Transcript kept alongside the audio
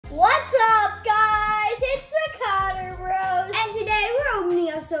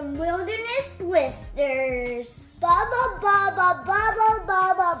blisters. Bubba, bubba, bubba,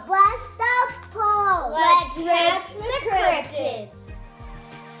 bubba, bless the pole. Let's reach the cryptids.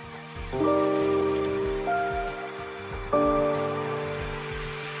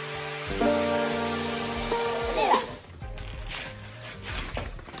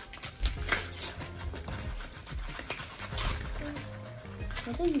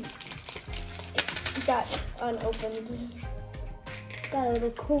 Got unopened. Got a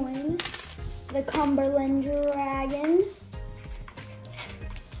little coin. The Cumberland Dragon.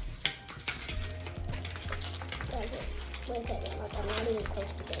 Wait a second, look, I'm not even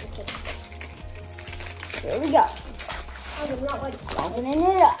close to getting close. Here we go. I'm not like Opening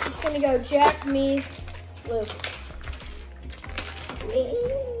it up. It's gonna go Jack, me, Luke.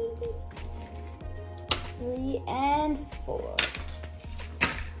 3 and 4.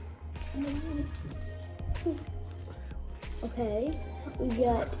 Okay, we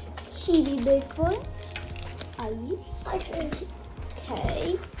got Chibi Bigfoot.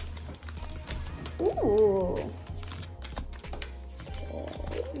 Okay. Ooh. Okay,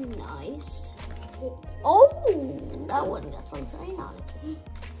 nice. Oh, that one got something on it.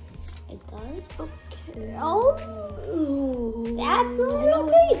 It does? Okay. Oh, that's a little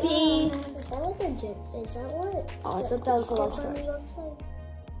creepy. Is that what is that what? Oh, I thought that was the last one. Looks like?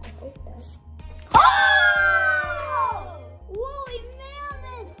 I hope that. Oh! Woolly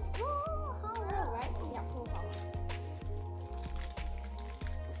mammoth! Full hollow, right? Yeah, full hollow.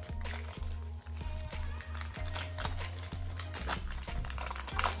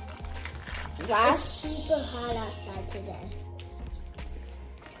 It's super hot outside today.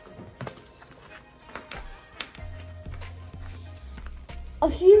 A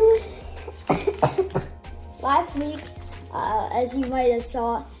few last week, as you might have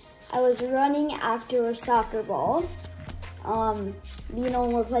saw, I was running after a soccer ball. You know,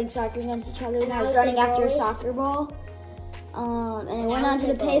 when we're playing soccer against each other, and I was running after a soccer ball. And I went onto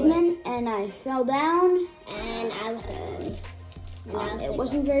the pavement, and I fell down. And I was it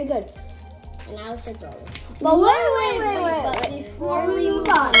wasn't very good. And I was the goalie. But wait. Before we move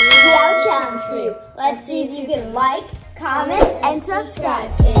on, we have a challenge for you. Let's see if you can like, comment, and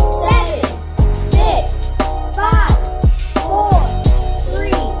subscribe. It's 7, 6, 5, 4,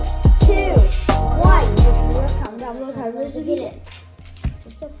 3, 2, 1. Comment down below if you did.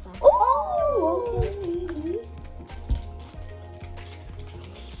 You're so fast. Oh, okay.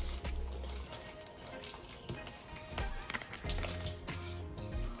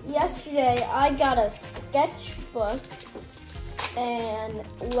 Yesterday, I got a sketchbook, and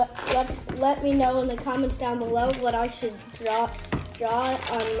let me know in the comments down below what I should draw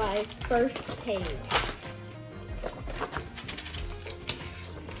on my first page.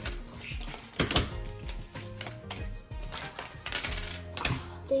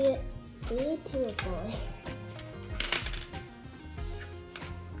 Do you two a boy?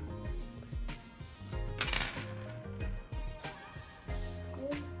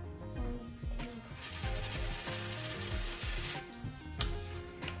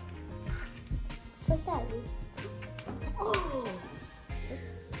 Like that. Oh!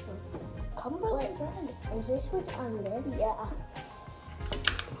 Cumberland Dragon. Is this what's on this? Yeah.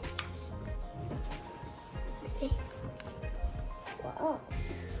 Okay. Wow.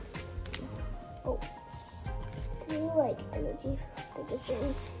 Oh. Do you like energy for the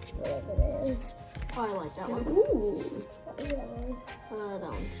things? Whatever it is. Oh, I like that one. Ooh. What is that one?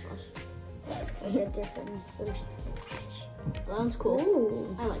 That one's just like a different version. That one's cool.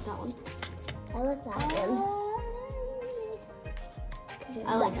 Ooh. I like that one. I like that one.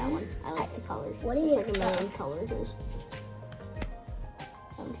 I like that one. I like the colors. What do There's you like a million colors. That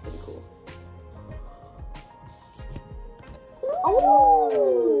one's pretty cool.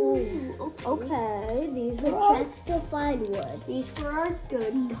 Oh! Okay, these were Petrified wood. These were our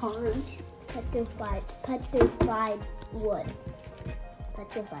good cards. Petrified wood.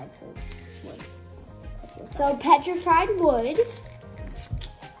 Petrified wood. So petrified wood,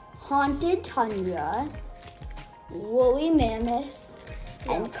 haunted tundra, woolly mammoth,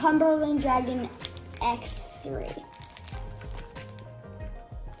 and Cumberland Dragon X3.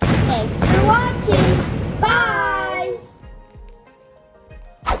 Thanks for watching. Bye.